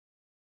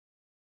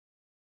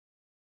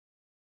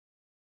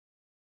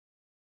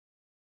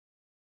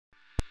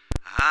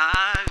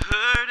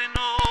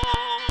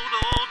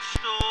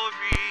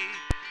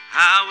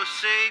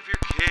Savior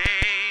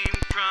came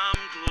from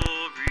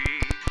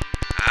glory,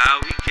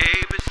 how he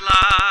gave his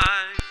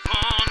life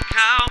on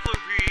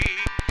Calvary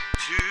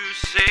to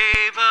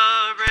save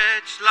a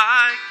wretch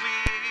like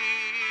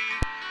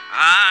me.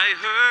 I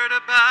heard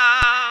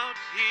about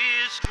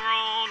his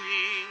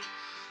groaning,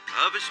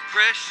 of his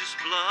precious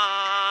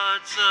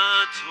blood's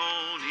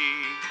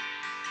atoning.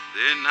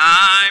 Then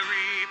I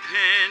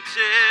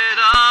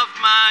repented of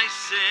my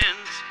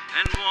sins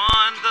and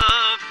won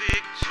the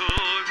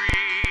victory.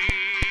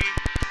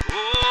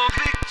 Oh,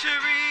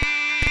 victory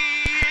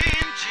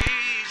in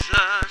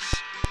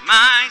Jesus,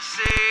 my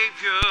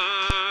Savior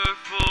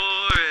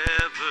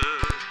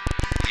forever.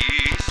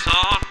 He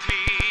sought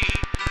me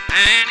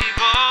and he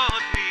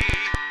bought me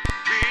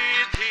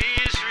with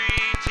his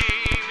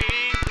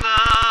redeeming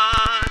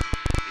blood.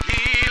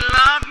 He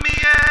loved me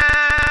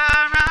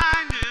ere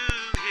I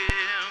knew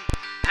him,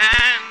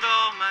 and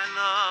all my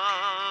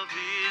love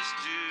is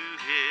due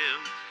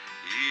him.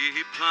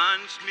 He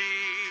plunged me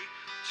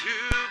to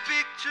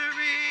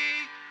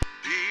victory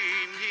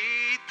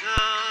beneath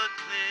the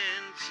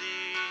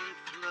cleansing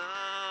flood.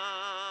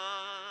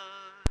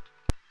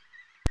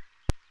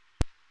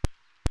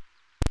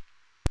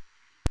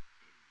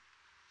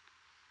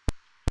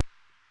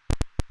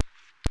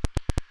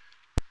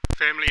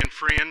 Family and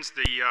friends,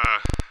 the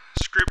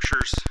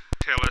scriptures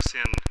tell us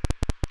in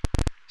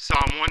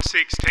Psalm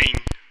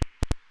 116,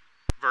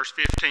 verse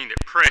 15,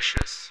 that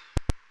precious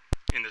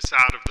in the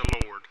sight of the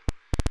Lord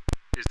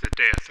is the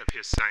death of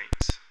his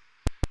saints.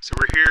 So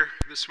we're here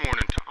this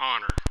morning to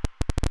honor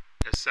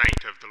a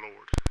saint of the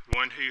Lord,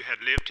 one who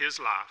had lived his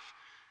life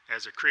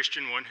as a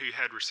Christian, one who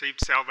had received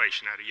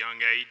salvation at a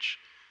young age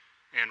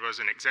and was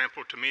an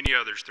example to many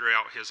others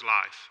throughout his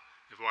life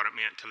of what it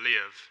meant to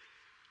live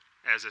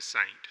as a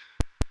saint.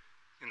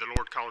 And the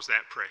Lord calls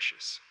that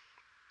precious.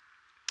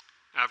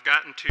 I've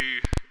gotten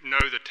to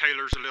know the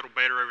Taylors a little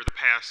better over the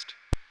past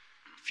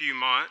few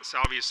months.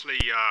 Obviously,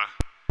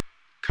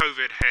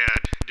 COVID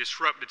had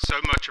disrupted so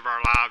much of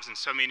our lives and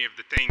so many of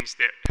the things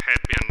that had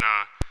been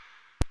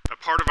a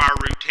part of our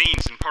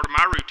routines. And part of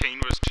my routine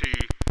was to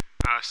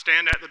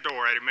stand at the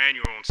door at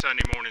Emmanuel on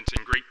Sunday mornings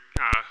and greet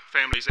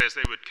families as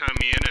they would come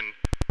in. And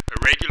a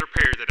regular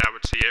pair that I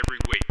would see every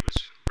week was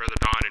Brother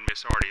Donnie and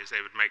Miss Artie as they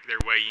would make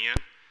their way in.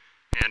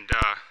 And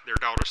their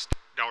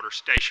daughter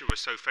Stacia was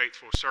so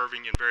faithful,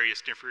 serving in various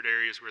different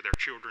areas with their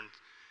children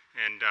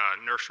and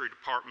nursery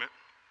department.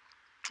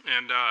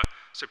 And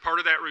so part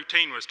of that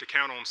routine was to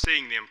count on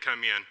seeing them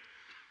come in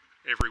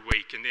every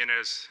week. And then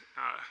as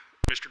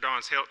Mr.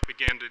 Don's health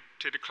began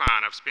to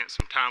decline, I've spent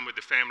some time with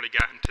the family,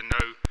 gotten to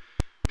know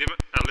them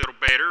a little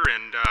better.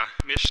 And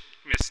Miss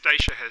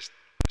Stacia has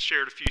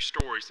shared a few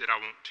stories that I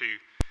want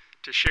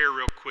to share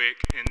real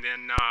quick, and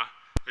then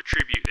a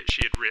tribute that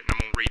she had written. I'm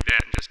going to read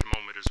that in just a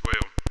moment as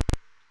well.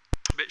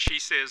 But she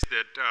says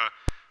that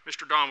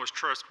Mr. Don was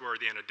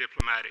trustworthy and a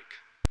diplomatic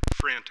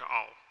friend to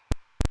all.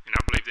 And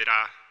I believe that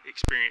I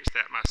experienced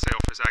that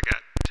myself as I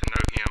got to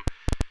know him.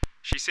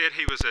 She said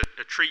he was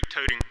a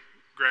treat-toting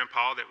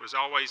grandpa that was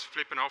always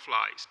flipping off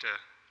lights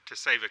to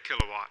save a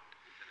kilowatt.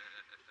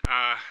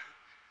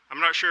 I'm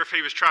not sure if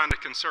he was trying to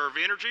conserve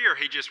energy or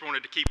he just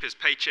wanted to keep his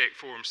paycheck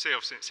for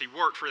himself, since he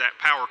worked for that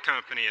power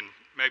company and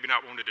maybe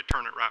not wanted to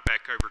turn it right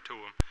back over to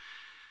him.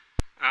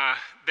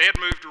 They had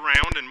moved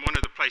around, and one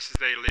of the places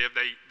they lived,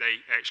 they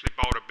actually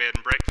bought a bed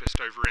and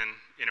breakfast over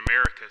in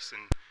Americus,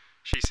 and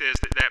she says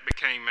that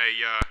became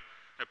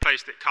a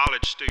place that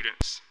college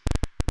students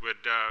would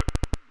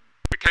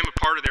became a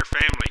part of their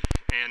family,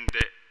 and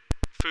that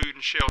food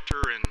and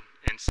shelter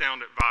and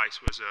sound advice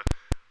was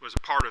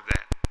a part of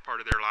that, part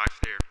of their life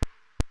there.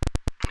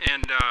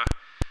 And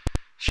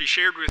she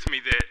shared with me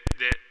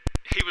that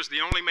he was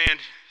the only man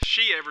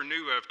she ever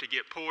knew of to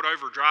get pulled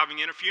over driving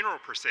in a funeral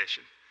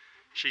procession.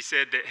 She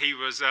said that he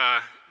was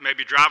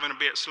maybe driving a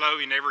bit slow.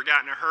 He never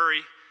got in a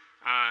hurry.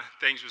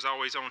 Things was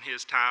always on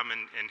his time,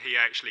 and he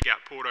actually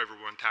got pulled over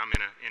one time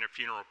in a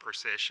funeral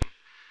procession.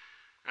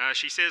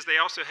 She says they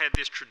also had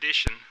this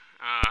tradition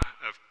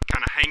of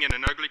kind of hanging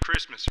an ugly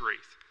Christmas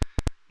wreath,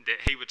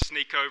 that he would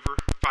sneak over,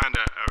 find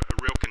a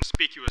real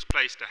conspicuous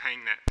place to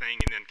hang that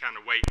thing, and then kind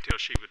of wait until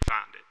she would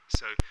find it.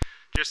 So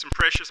just some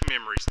precious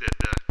memories that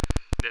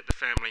the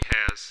family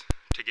has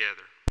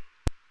together.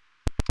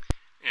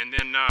 And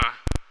then,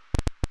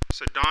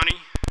 so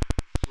Donnie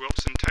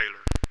Wilson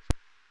Taylor.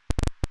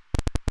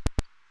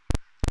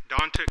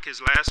 Don took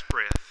his last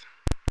breath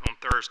on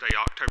Thursday,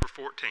 October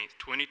 14th,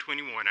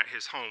 2021, at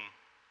his home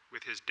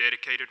with his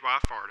dedicated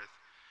wife, Ardith,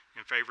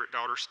 and favorite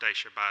daughter,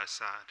 Stacia, by his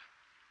side.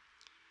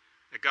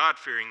 A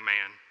God-fearing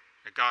man,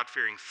 a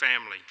God-fearing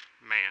family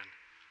man,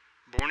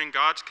 born in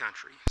God's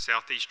country,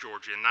 southeast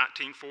Georgia, in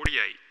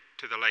 1948,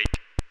 to the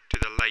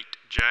late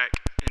Jack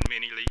and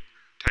Minnie Lee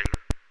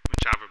Taylor,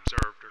 which I've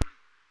observed her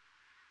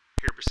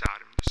here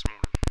beside him this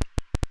morning.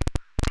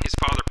 His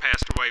father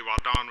passed away while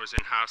Don was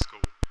in high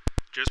school,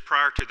 just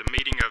prior to the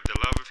meeting of the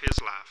love of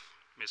his life,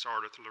 Miss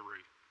Ardith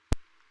LaRue.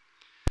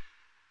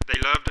 They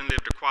loved and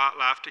lived a quiet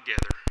life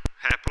together,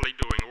 happily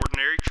doing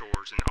ordinary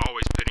chores and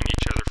always putting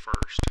each other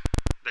first.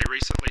 They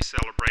recently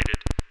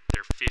celebrated their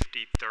their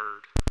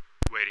 53rd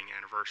wedding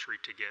anniversary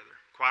together.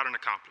 Quite an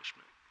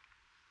accomplishment.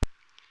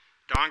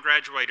 Don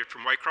graduated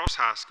from Waycross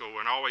High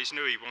School and always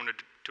knew he wanted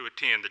to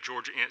attend the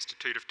Georgia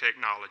Institute of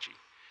Technology.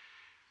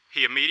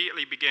 He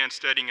immediately began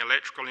studying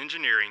electrical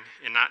engineering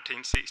in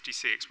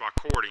 1966 while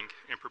courting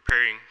and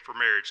preparing for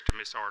marriage to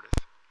Miss Ardith.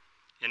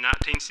 In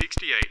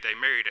 1968, they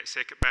married at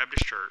Second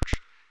Baptist Church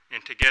and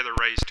together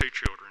raised 2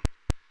 children,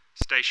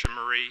 Stacia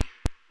Marie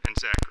and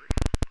Zachary.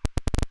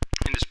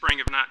 In the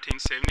spring of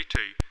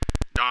 1972,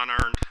 Don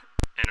earned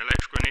an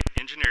electrical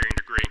engineering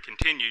degree and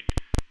continued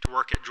to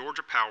work at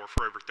Georgia Power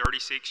for over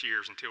 36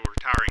 years until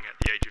retiring at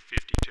the age of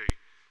 52,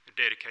 a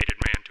dedicated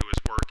man to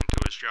his work and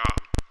to his job.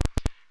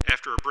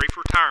 After a brief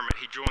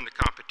retirement, he joined the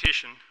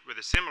competition with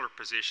a similar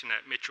position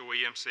at Mitchell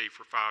EMC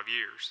for 5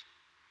 years.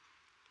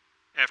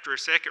 After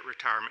a second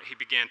retirement, he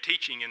began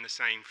teaching in the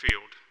same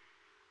field.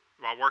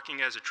 While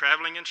working as a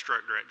traveling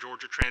instructor at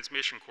Georgia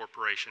Transmission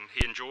Corporation,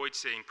 he enjoyed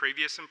seeing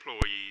previous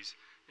employees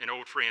and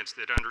old friends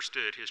that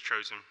understood his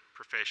chosen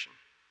profession.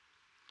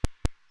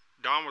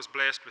 Don was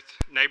blessed with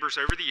neighbors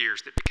over the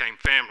years that became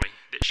family,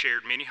 that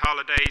shared many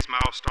holidays,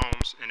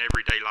 milestones, and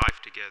everyday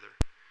life together.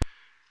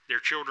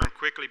 Their children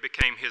quickly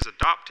became his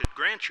adopted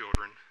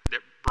grandchildren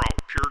that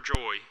brought pure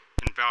joy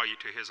and value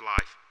to his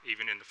life,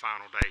 even in the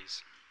final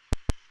days.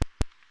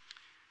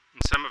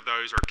 And some of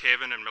those are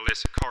Kevin and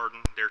Melissa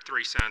Carden, their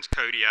 3 sons,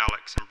 Cody,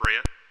 Alex, and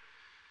Brett,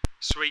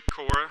 sweet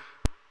Cora,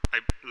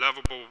 a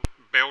lovable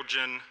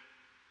Belgian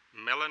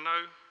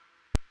Melano,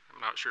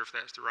 I'm not sure if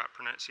that's the right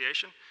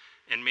pronunciation,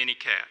 and many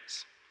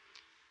cats.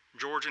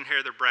 George and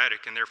Heather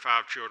Braddock and their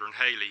 5 children,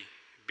 Haley,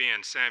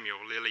 Ben,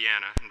 Samuel,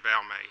 Liliana, and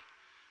Valmay.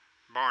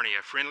 Barney,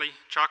 a friendly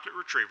chocolate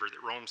retriever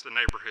that roams the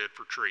neighborhood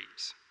for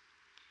treats.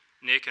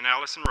 Nick and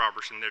Allison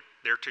Robertson,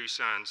 their 2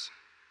 sons,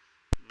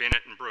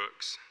 Bennett and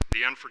Brooks,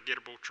 the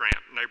unforgettable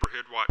tramp,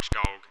 neighborhood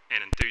watchdog,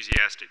 and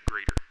enthusiastic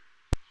greeter.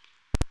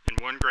 And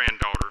 1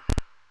 granddaughter,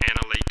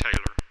 Anna Lee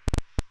Taylor.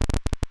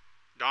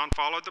 Don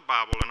followed the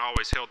Bible and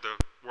always held the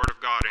Word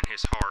of God in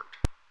his heart.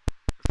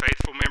 A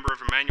faithful member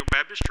of Emmanuel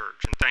Baptist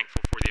Church and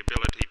thankful for the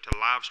ability to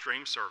live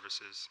stream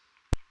services,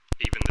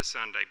 even the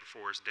Sunday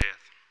before his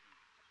death.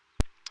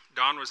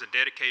 Don was a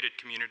dedicated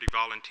community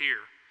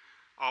volunteer,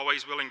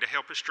 always willing to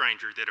help a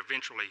stranger that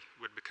eventually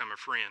would become a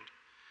friend.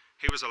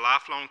 He was a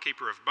lifelong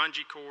keeper of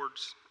bungee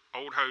cords,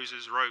 old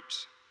hoses,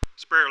 ropes,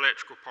 spare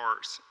electrical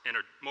parts, and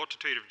a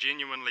multitude of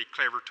genuinely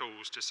clever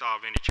tools to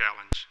solve any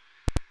challenge.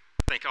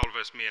 I think all of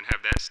us men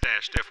have that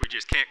stash stuff we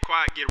just can't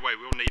quite get away.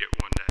 We'll need it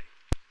one day.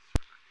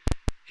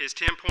 His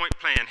 10-point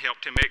plan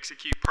helped him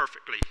execute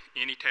perfectly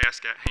any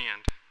task at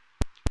hand.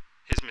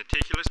 His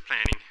meticulous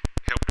planning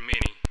helped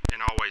many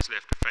and always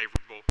left a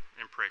favorable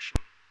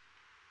impression.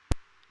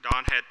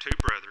 Don had 2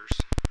 brothers,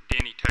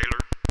 Denny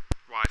Taylor,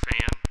 wife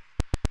Ann,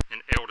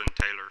 and Eldon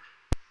Taylor,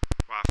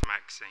 wife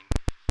Maxine.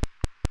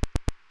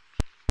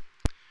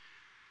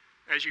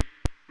 As you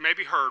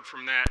maybe heard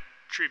from that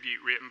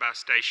tribute written by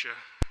Stacia,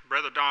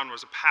 Brother Don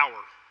was a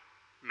power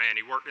man.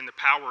 He worked in the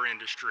power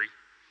industry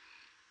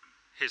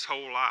his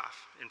whole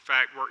life. In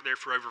fact, worked there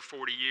for over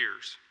 40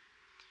 years.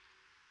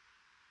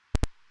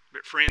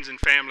 But friends and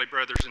family,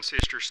 brothers and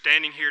sisters,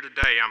 standing here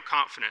today, I'm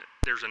confident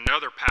there's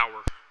another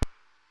power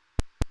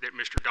that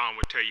Mr. Don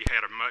would tell you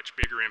had a much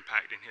bigger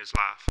impact in his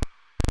life.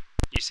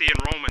 You see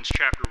in Romans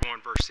chapter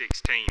 1, verse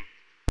 16,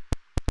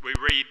 we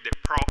read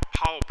that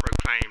Paul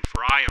proclaimed,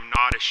 "For I am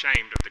not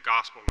ashamed of the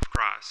gospel of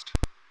Christ,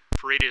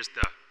 for it is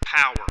the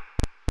power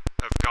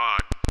of God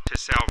to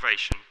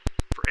salvation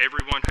for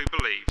everyone who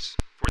believes,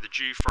 for the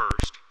Jew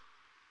first,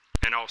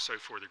 and also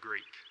for the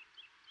Greek."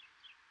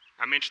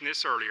 I mentioned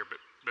this earlier,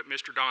 but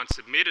Mr. Don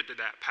submitted to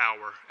that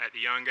power at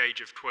the young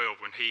age of 12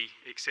 when he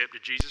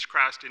accepted Jesus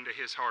Christ into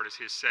his heart as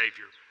his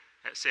Savior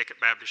at Second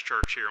Baptist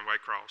Church here in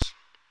Waycross.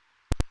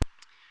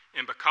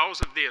 And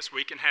because of this,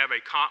 we can have a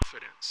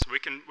confidence. We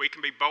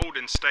can be bold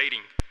in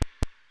stating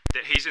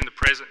that he's in the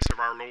presence of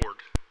our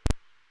Lord,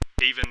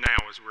 even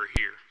now as we're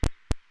here.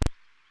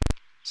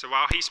 So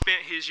while he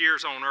spent his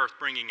years on earth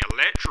bringing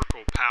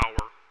electrical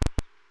power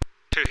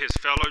to his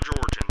fellow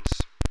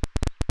Georgians,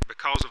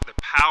 because of the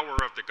power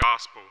of the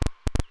gospel,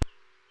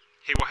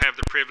 he will have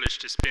the privilege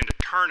to spend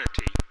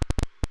eternity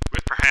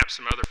with perhaps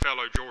some other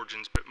fellow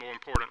Georgians, but more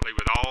importantly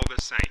with all the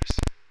saints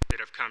that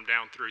have come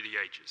down through the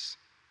ages.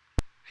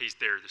 He's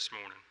there this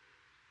morning.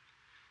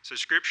 So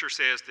Scripture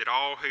says that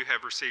all who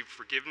have received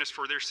forgiveness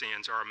for their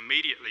sins are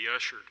immediately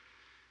ushered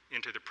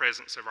into the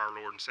presence of our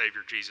Lord and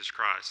Savior Jesus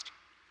Christ.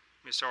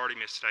 Miss Artie,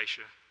 Miss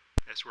Stacia,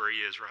 that's where he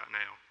is right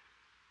now.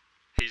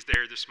 He's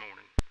there this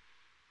morning,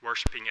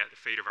 worshiping at the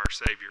feet of our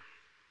Savior.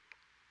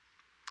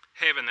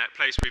 Heaven, that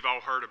place we've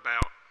all heard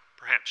about,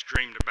 perhaps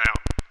dreamed about,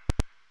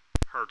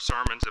 heard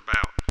sermons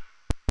about,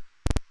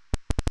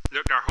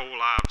 looked our whole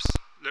lives,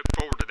 looked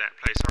forward to that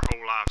place our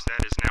whole lives.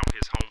 That is now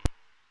his home.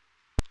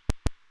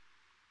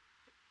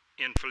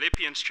 In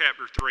Philippians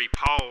chapter 3,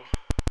 Paul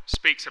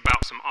speaks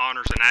about some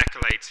honors and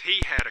accolades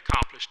he had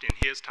accomplished in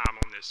his time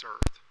on this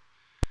earth.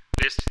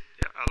 Lists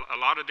a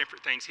lot of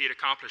different things he had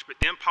accomplished, but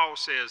then Paul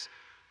says,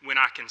 when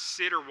I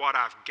consider what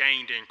I've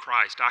gained in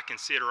Christ, I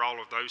consider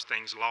all of those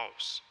things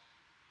loss.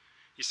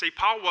 You see,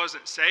 Paul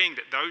wasn't saying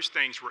that those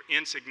things were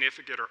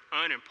insignificant or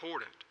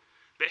unimportant,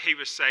 but he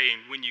was saying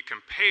when you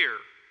compare,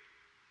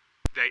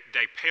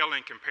 they pale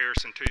in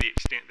comparison to the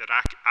extent that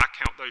I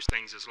count those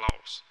things as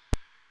loss.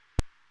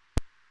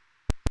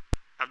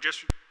 I've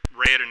just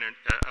read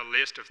a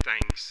list of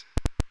things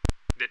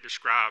that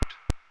described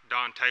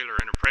Don Taylor,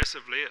 an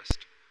impressive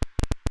list.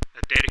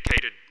 A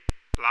dedicated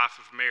life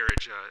of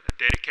marriage, a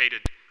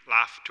dedicated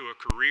life to a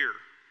career.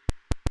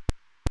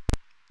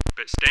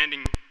 But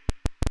standing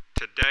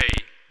today,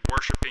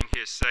 worshiping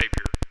his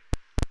Savior,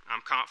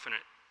 I'm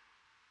confident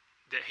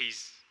that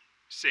he's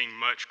seeing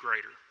much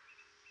greater,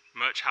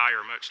 much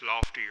higher, much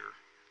loftier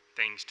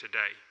things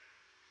today.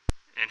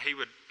 And he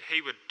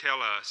would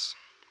tell us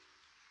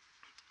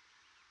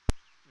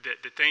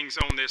that the things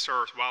on this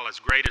earth, while as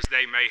great as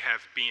they may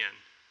have been,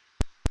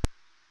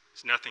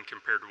 it's nothing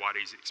compared to what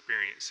he's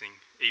experiencing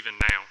even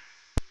now.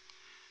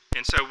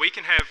 And so we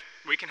can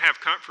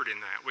have comfort in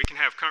that. We can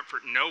have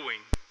comfort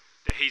knowing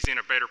that he's in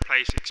a better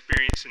place,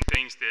 experiencing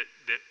things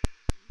that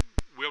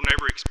we'll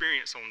never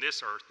experience on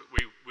this earth, but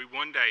we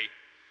one day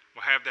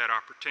will have that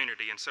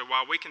opportunity. And so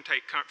while we can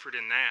take comfort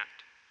in that,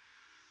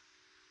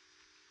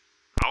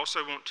 I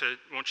also want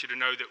you to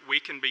know that we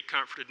can be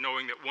comforted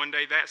knowing that one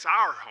day that's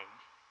our home.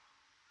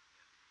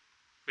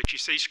 But you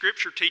see,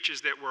 Scripture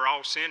teaches that we're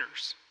all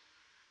sinners.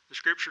 The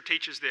Scripture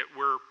teaches that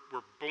we're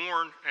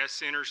born as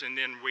sinners and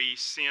then we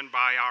sin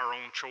by our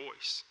own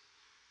choice.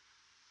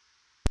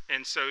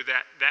 And so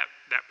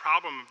that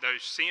problem of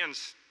those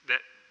sins,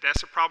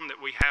 that's a problem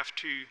that we have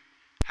to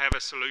have a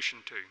solution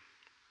to.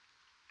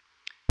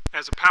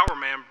 As a power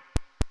man,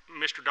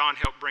 Mr. Don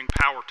helped bring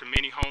power to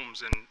many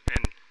homes, and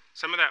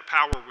some of that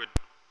power would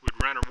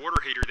run a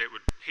water heater that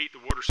would heat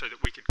the water so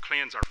that we could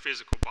cleanse our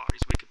physical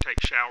bodies. We could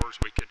take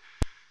showers, we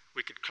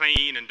could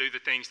clean and do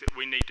the things that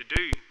we need to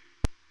do.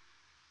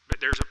 But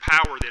there's a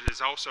power that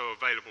is also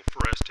available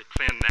for us to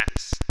clean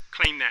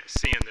that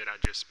sin that I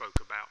just spoke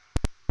about.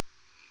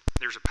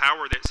 There's a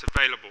power that's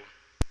available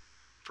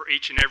for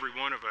each and every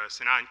one of us.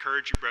 And I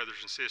encourage you,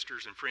 brothers and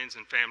sisters and friends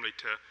and family,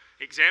 to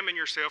examine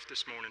yourself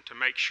this morning to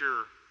make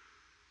sure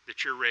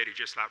that you're ready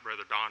just like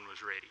Brother Don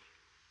was ready.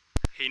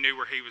 He knew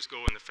where he was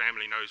going. The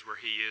family knows where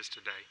he is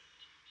today.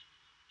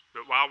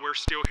 But while we're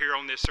still here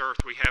on this earth,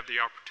 we have the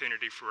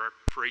opportunity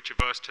for each of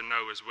us to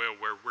know as well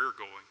where we're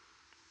going.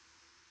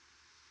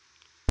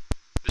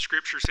 The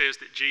Scripture says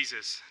that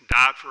Jesus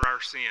died for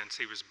our sins.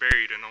 He was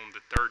buried, and on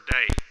the third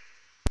day,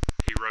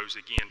 he rose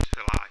again to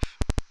life.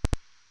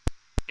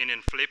 And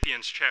in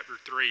Philippians chapter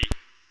 3,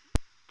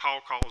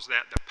 Paul calls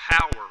that the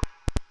power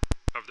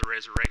of the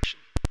resurrection.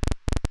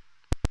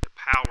 The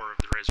power of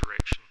the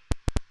resurrection.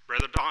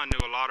 Brother Don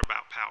knew a lot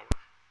about power.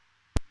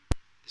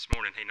 This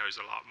morning he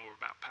knows a lot more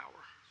about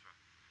power.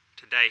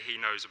 Today he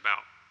knows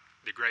about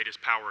the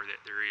greatest power that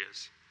there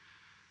is.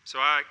 So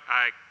I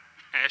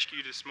ask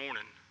you this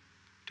morning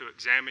to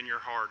examine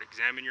your heart,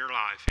 examine your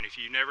life, and if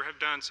you never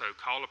have done so,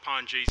 call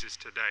upon Jesus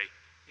today,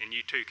 and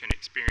you too can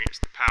experience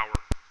the power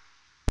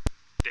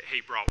that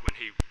he brought when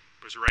he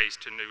was raised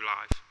to new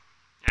life.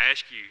 I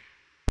ask you,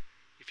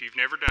 if you've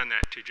never done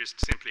that, to just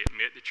simply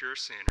admit that you're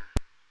a sinner,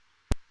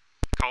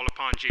 call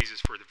upon Jesus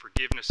for the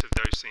forgiveness of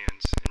those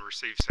sins, and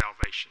receive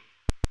salvation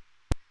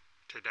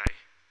today.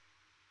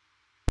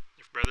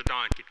 If Brother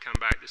Don could come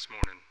back this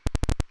morning,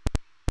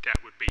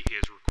 that would be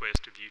his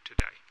request of you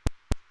today.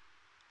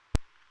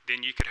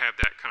 Then you could have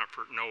that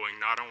comfort knowing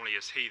not only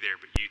is he there,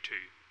 but you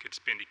too could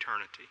spend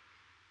eternity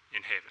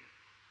in heaven.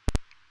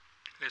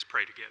 Let's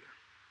pray together.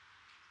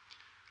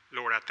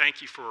 Lord, I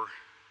thank you for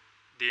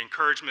the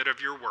encouragement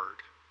of your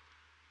word,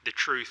 the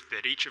truth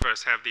that each of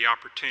us have the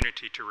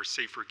opportunity to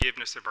receive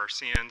forgiveness of our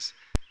sins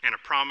and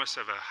a promise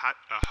of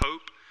a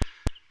hope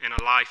and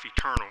a life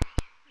eternal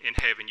in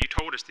heaven. You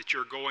told us that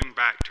you're going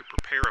back to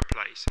prepare a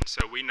place, and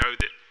so we know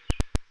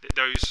that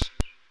those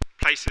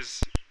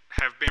places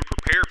have been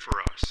prepared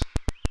for us,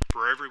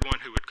 for everyone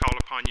who would call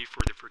upon you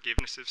for the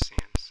forgiveness of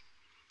sins.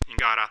 And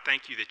God, I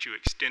thank you that you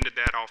extended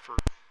that offer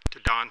to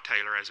Don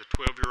Taylor as a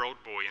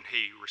 12-year-old boy, and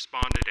he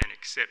responded and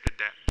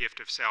accepted that gift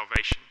of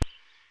salvation.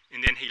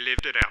 And then he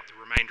lived it out the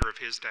remainder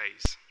of his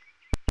days.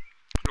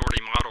 Lord,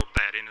 he modeled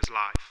that in his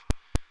life.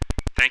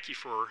 Thank you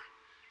for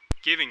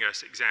giving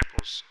us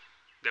examples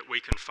that we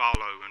can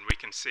follow, and we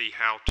can see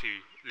how to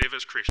live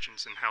as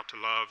Christians and how to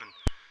love and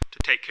to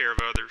take care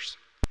of others.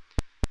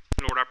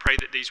 Lord, I pray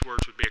that these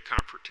words would be a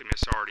comfort to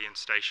Miss Artie and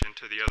Station,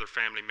 to the other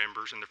family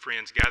members and the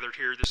friends gathered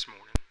here this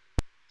morning.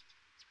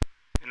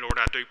 And Lord,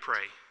 I do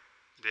pray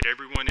that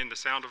everyone in the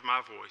sound of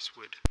my voice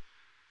would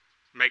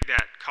make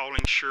that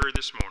calling sure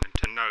this morning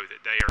to know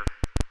that they are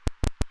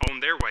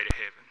on their way to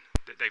heaven,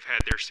 that they've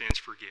had their sins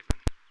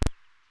forgiven.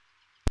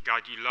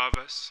 God, you love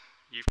us.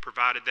 You've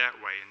provided that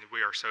way, and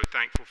we are so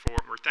thankful for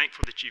it. We're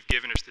thankful that you've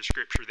given us the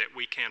Scripture, that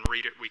we can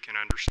read it, we can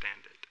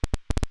understand it.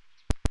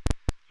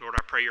 Lord,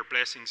 I pray your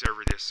blessings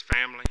over this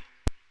family,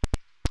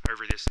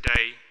 over this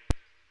day.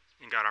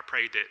 And God, I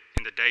pray that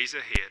in the days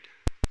ahead,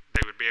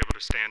 they would be able to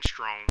stand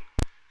strong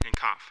and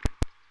confident,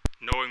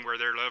 knowing where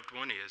their loved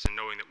one is and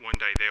knowing that one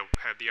day they'll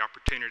have the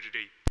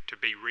opportunity to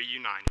be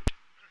reunited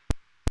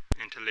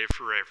and to live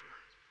forever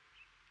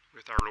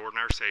with our Lord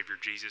and our Savior,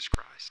 Jesus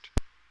Christ.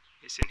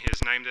 It's in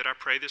His name that I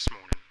pray this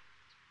morning.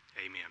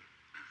 Amen.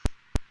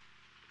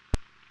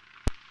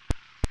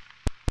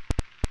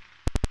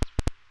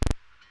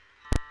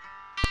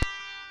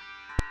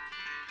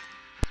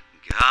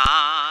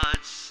 God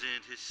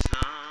sent His Son.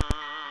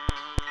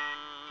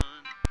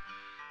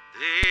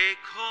 They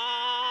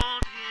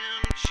called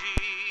Him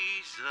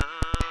Jesus.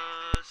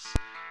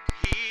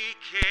 He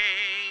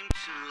came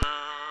to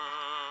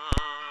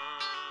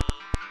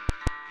love,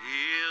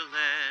 heal,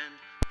 and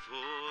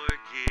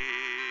forgive.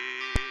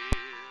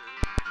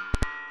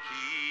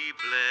 He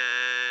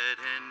bled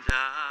and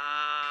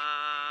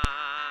died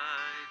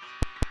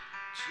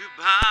to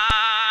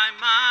buy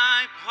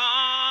my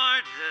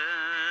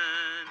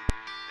pardon.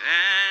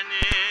 An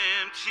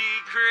empty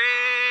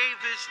grave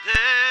is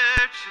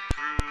there to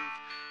prove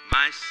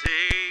my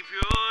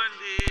Savior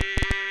lives.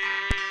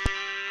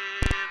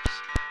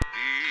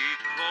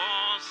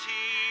 Because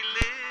He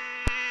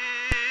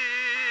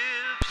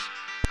lives,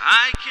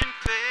 I can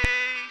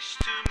face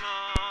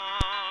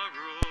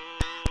tomorrow.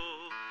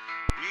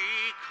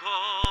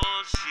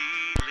 Because He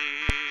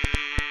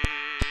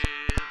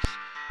lives,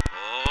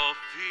 all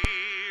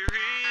fear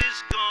is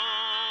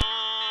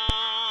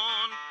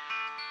gone.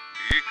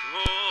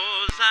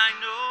 Because I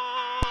know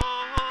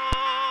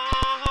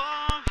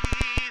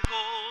He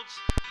holds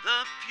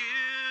the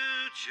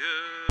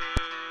future,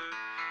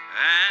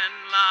 and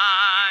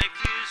life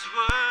is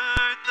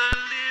worth the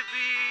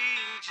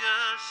living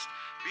just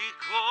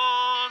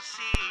because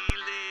He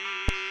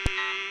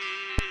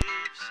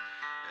lives.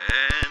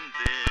 And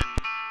then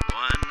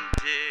one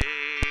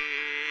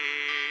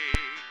day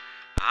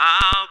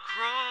I'll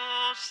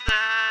cross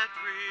that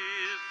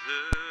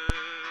river,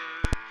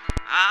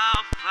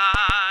 I'll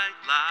fight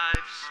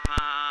life's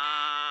final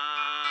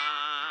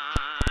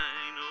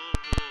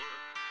war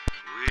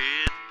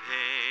with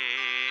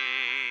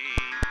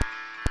pain.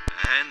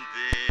 And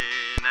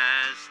then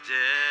as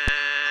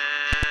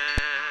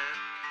death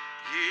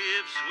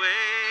gives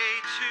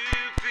way to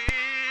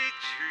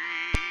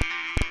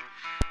victory,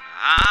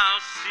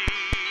 I'll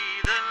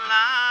see the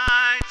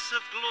lights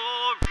of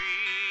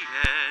glory,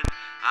 and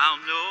I'll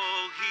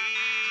know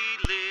He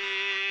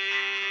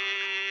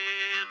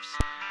lives.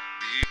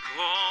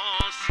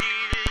 Because He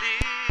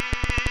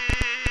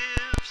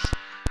lives,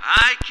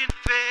 I can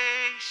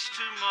face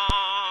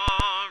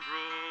tomorrow.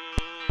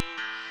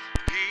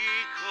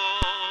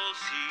 Because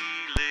He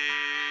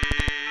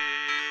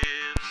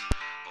lives,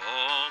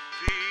 all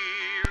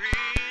fear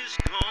is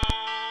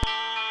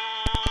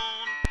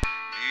gone.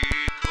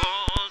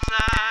 Because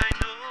I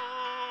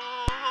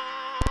know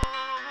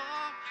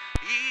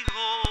He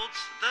holds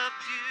the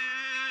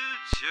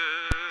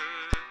future,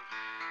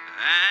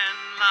 and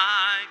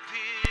life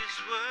is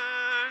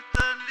worth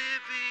the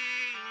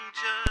living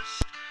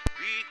just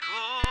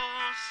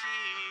because He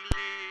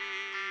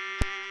lives.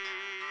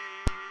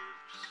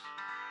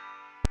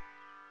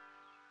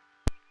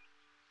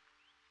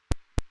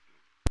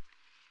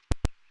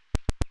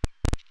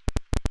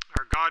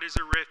 Our God is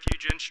a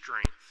refuge and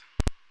strength,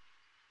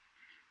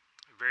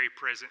 a very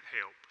present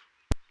help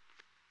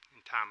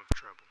in time of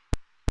trouble.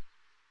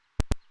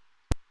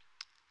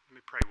 Let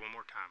me pray one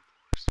more time for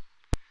us.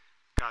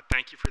 God,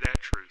 thank you for that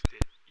truth,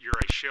 that you're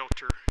a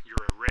shelter,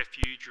 you're a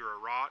refuge, you're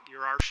a rock,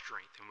 you're our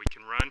strength, and we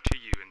can run to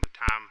you in the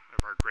time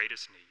of our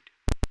greatest need.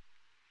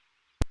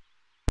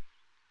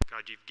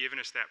 God, you've given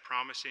us that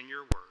promise in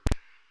your word.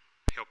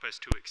 Help us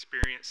to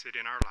experience it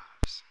in our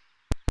lives.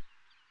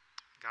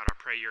 God, I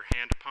pray your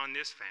hand upon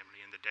this family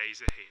in the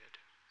days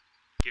ahead.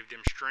 Give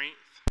them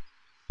strength,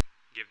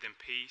 give them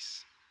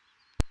peace,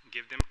 and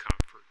give them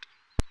comfort.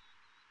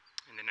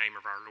 In the name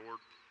of our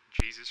Lord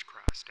Jesus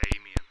Christ,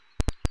 amen.